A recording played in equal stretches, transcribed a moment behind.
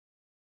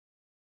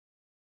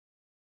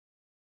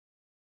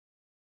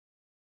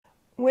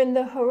when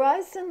the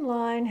horizon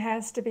line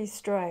has to be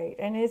straight,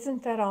 and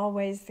isn't that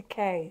always the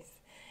case?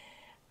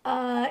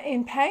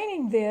 In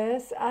painting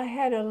this, I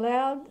had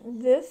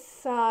allowed this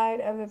side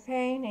of the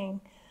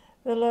painting,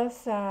 the left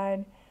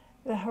side,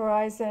 the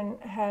horizon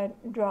had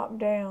dropped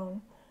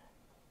down,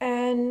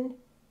 and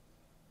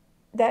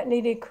that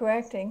needed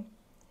correcting,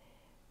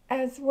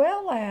 as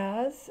well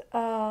as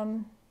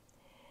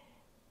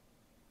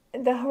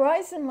the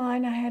horizon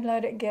line, I had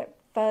let it get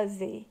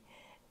fuzzy.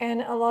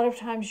 And a lot of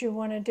times you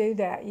want to do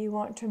that. You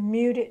want to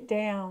mute it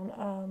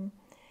down.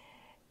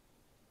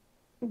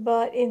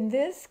 But in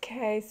this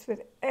case,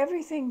 with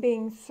everything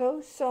being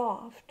so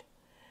soft,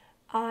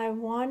 I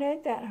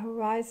wanted that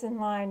horizon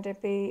line to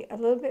be a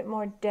little bit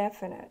more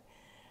definite.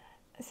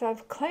 So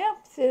I've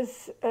clamped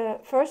this,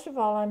 first of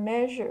all, I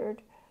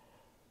measured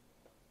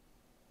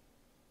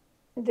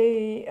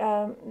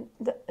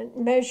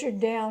measured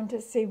down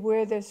to see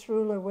where this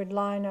ruler would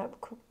line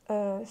up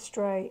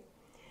straight.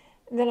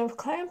 Then I've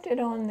clamped it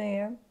on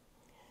there.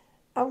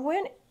 I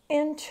went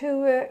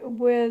into it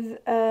with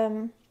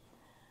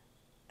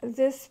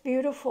this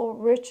beautiful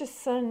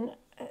Richardson,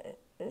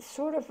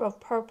 sort of a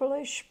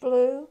purplish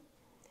blue,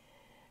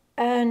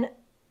 and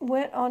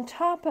went on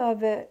top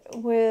of it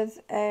with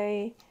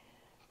a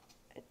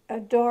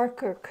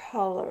darker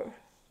color.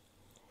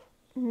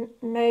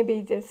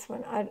 Maybe this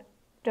one. I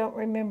don't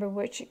remember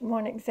which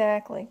one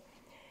exactly.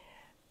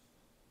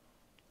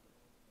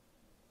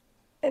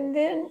 And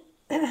then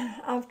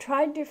I've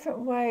tried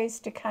different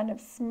ways to kind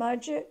of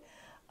smudge it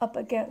up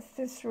against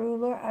this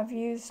ruler. I've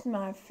used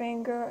my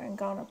finger and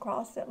gone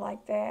across it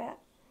like that.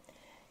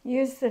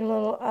 Used the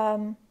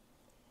little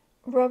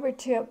rubber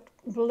tipped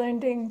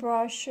blending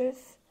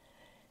brushes.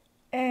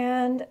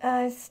 And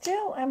I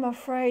still am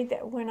afraid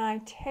that when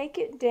I take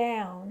it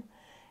down,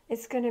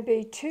 it's going to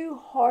be too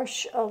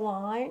harsh a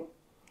line.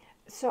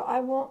 So I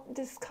want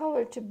this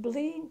color to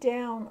bleed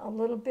down a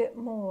little bit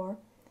more,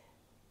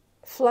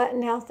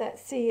 flatten out that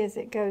C as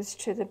it goes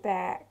to the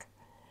back.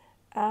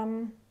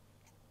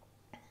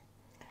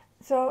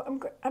 So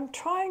I'm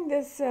trying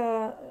this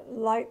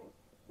light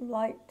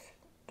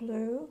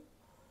blue,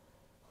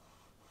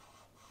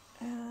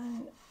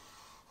 and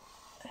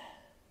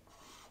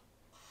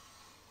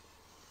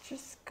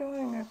just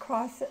going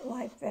across it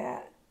like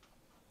that.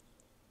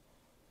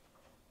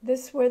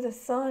 This where the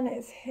sun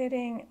is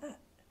hitting,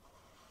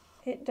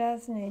 it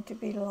does need to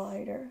be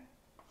lighter.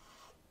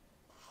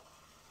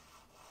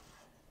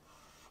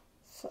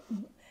 So,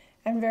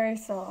 and very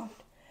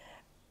soft.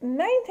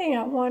 Main thing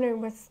I wanted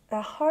was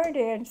a hard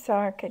edge so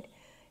I could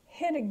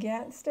hit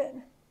against it.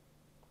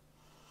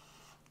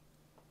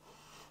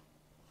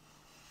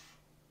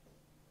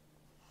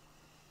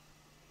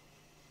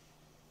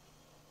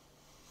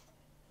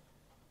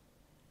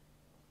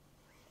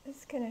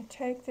 Just going to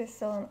take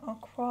this on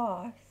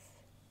across.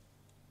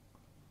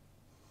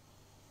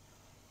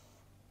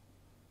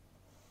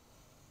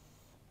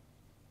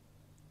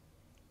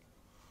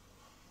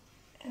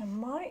 And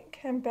might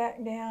come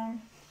back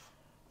down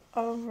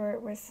over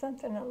it with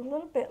something a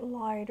little bit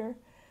lighter.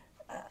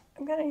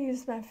 I'm going to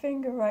use my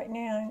finger right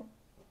now and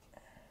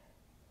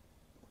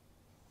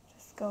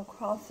just go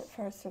across it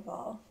first of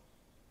all.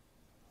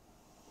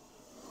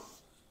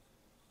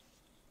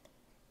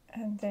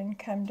 And then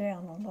come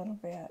down a little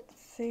bit.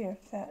 See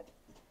if that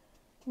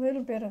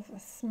little bit of a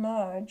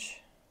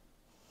smudge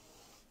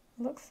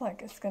looks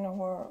like it's going to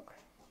work.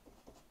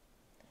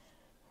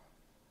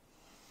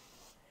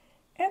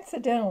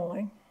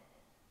 Incidentally,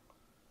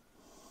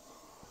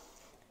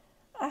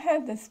 I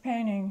had this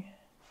painting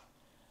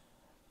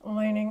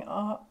leaning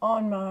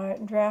on my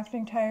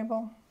drafting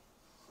table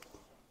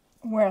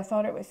where I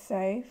thought it was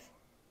safe,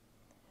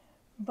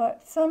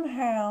 but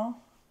somehow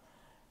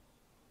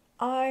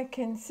I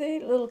can see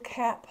little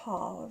cat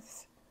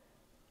paws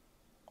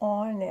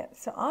on it.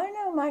 So I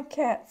know my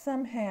cat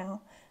somehow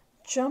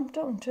jumped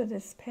onto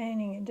this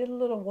painting and did a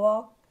little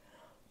walk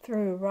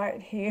through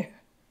right here.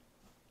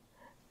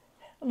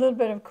 A little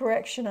bit of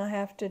correction I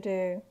have to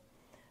do.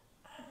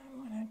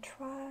 I'm going to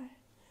try.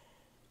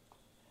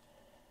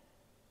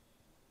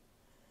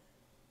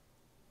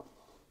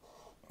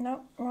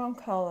 Nope, wrong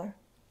color.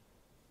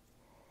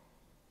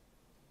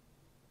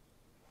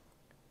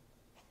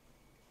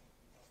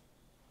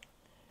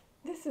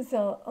 This is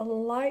a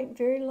light,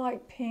 very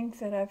light pink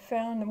that I've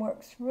found and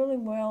works really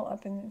well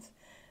up in this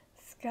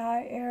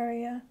sky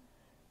area.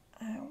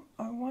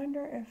 I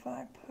wonder if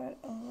I put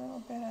a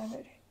little bit of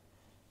it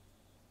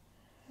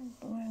and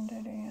blend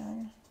it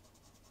in.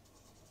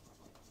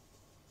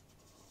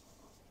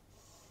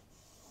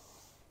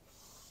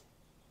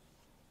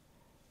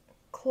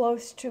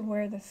 Close to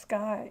where the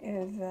sky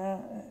is,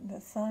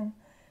 the sun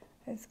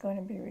is going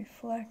to be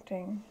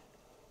reflecting.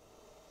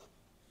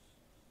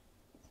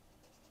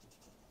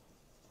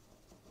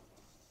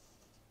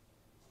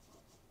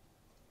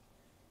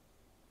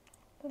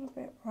 A little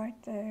bit right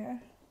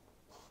there.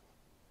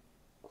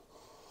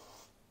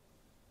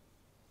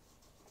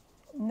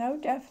 No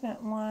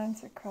definite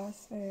lines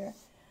across there.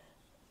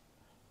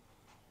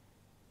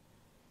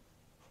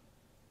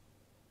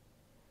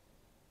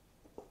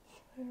 A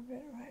little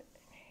bit right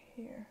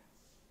here.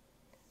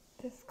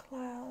 this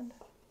cloud.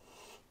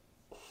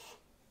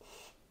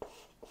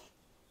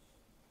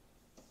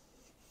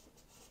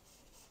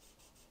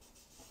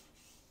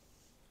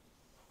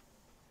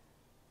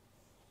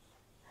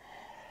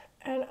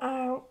 And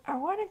I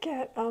want to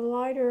get a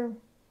lighter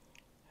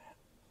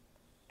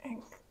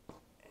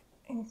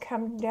and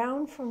come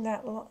down from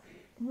that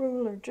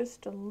ruler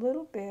just a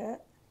little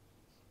bit.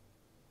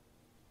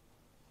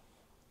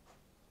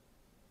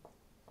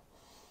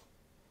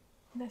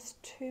 That's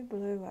too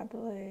blue, I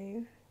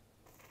believe.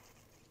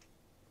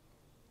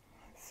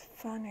 It's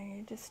funny,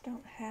 you just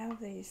don't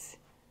have these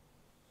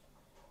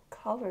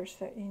colors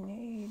that you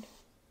need.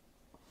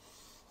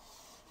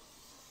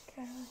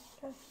 Okay,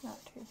 that's not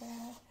too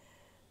bad.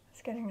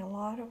 It's getting a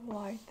lot of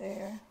light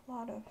there, a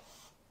lot of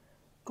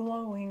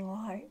glowing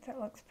light. That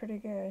looks pretty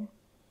good.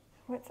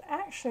 What's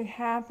actually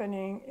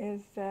happening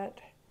is that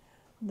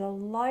the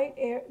light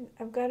air,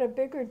 I've got a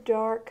bigger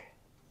dark,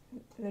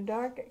 the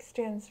dark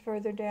extends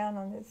further down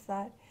on this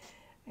side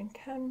and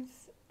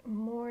comes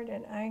more at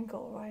an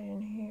angle right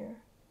in here.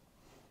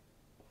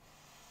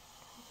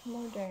 Comes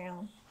more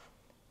down.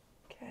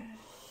 Okay.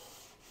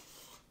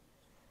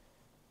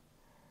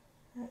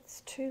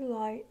 That's too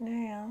light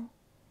now.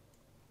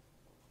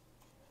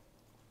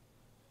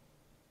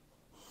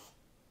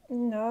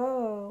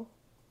 No.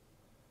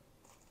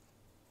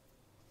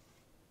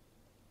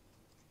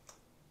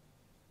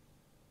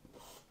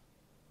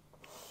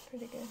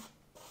 Pretty good.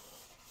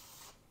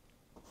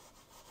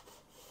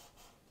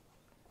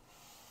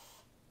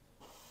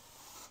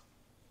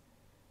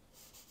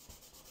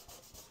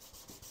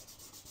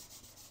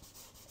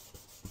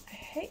 I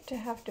hate to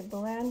have to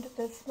blend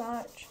this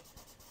much,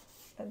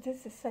 but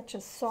this is such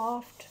a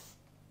soft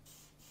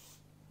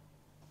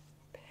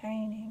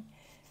painting.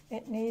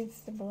 It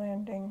needs the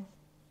blending.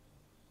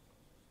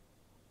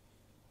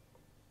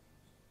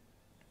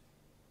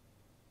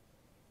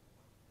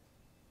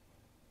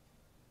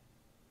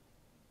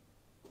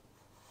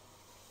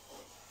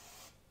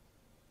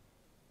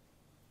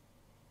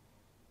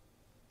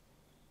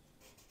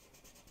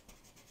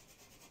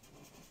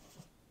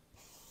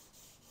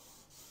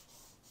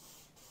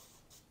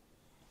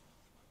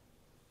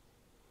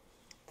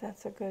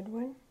 That's a good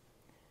one.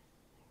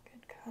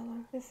 Good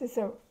color. This is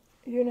a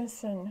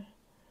unison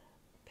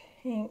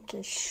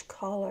pinkish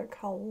color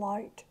called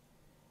light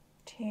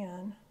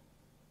 10.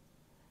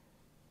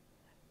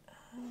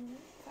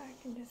 If I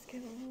can just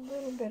get a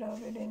little bit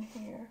of it in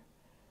here,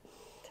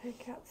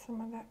 take out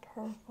some of that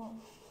purple,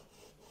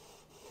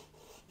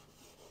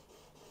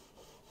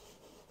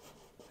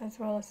 as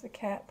well as the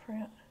cat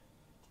print.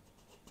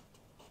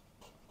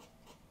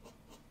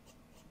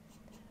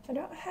 I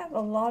don't have a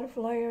lot of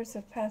layers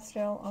of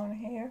pastel on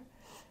here,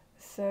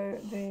 so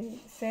the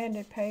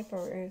sanded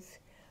paper is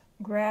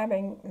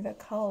grabbing the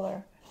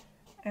color,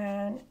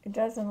 and it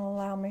doesn't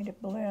allow me to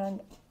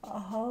blend a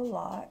whole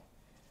lot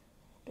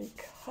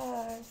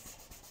because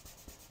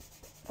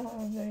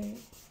of the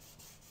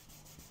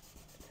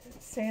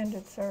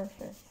sanded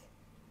surface.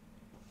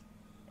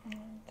 I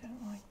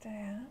don't like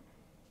that.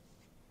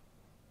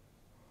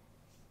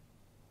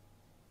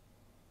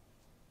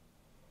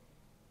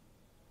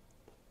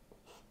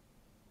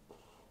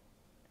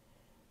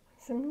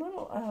 Some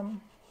little,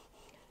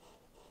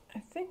 I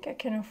think I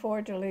can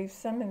afford to leave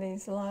some of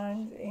these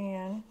lines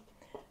in.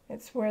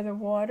 It's where the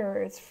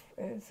water is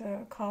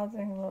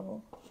causing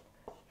little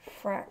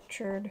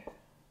fractured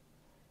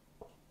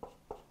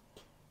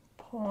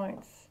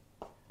points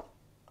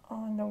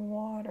on the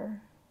water,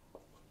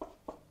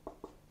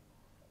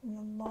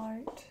 the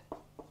light.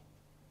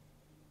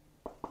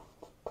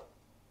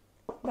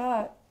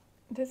 But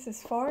this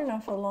is far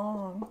enough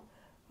along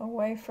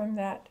away from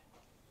that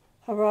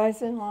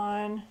horizon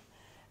line.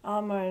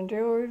 I'm going to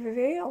do a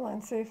reveal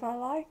and see if I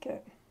like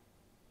it.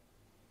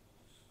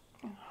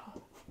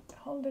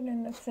 Hold it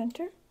in the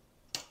center.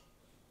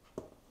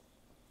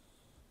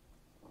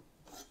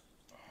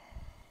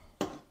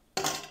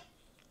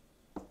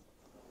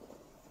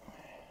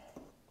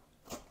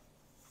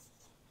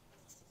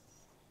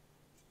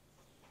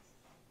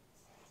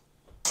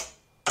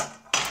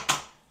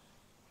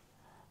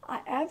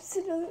 I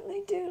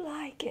absolutely do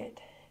like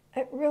it.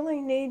 It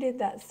really needed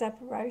that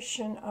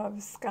separation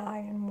of sky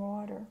and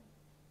water.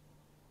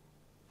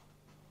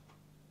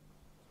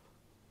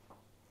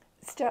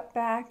 Step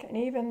back, and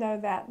even though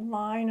that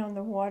line on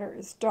the water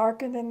is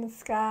darker than the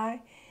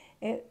sky,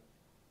 it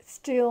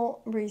still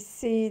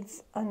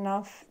recedes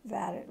enough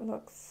that it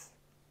looks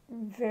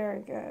very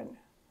good.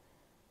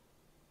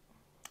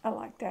 I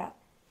like that.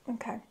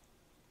 Okay.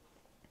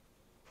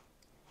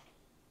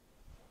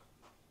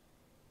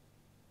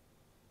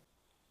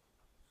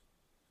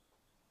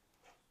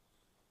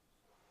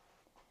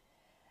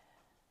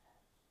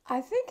 I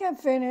think I'm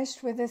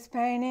finished with this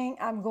painting.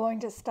 I'm going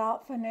to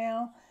stop for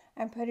now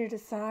and put it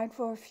aside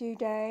for a few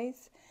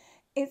days.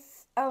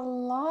 It's a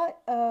lot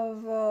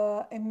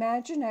of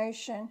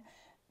imagination,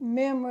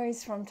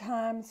 memories from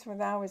times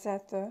when I was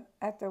at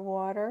the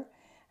water,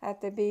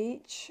 at the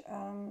beach,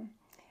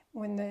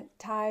 when the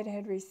tide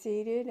had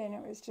receded and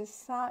it was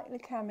just slightly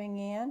coming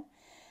in.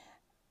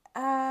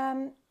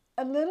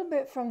 a little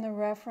bit from the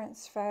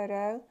reference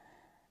photo,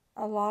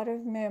 a lot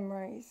of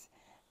memories.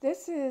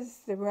 This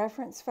is the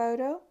reference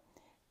photo,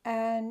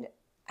 and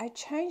I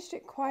changed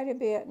it quite a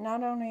bit,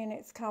 not only in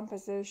its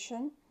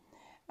composition,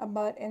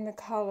 but in the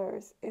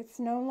colors. It's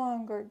no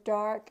longer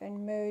dark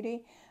and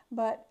moody,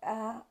 but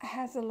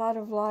has a lot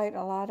of light,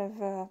 a lot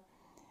of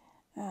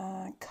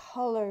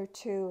color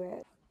to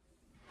it.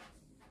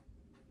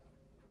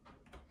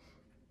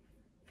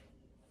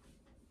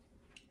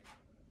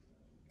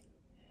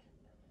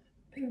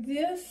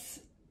 This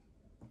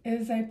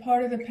is a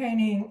part of the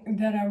painting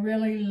that I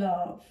really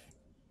love.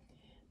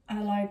 I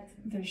like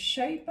the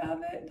shape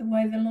of it, the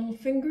way the little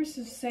fingers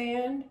of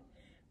sand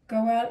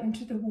go out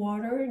into the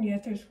water, and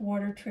yet there's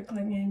water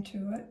trickling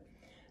into it.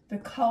 The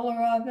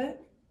color of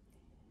it.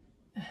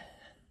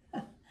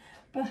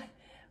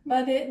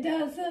 but it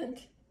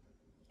doesn't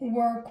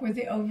work with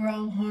the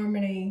overall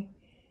harmony,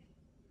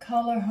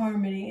 color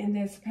harmony in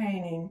this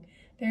painting.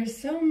 There's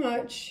so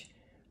much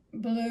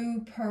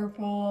blue,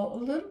 purple, a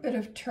little bit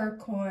of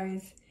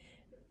turquoise,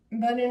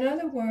 but in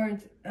other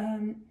words,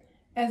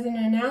 as an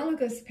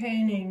analogous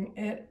painting,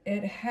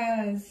 it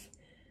has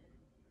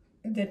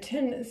the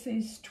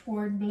tendencies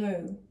toward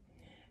blue.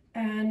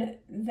 And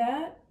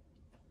that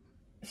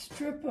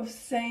strip of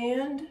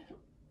sand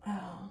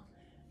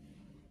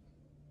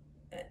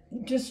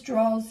just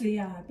draws the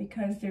eye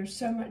because there's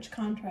so much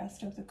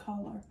contrast of the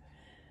color.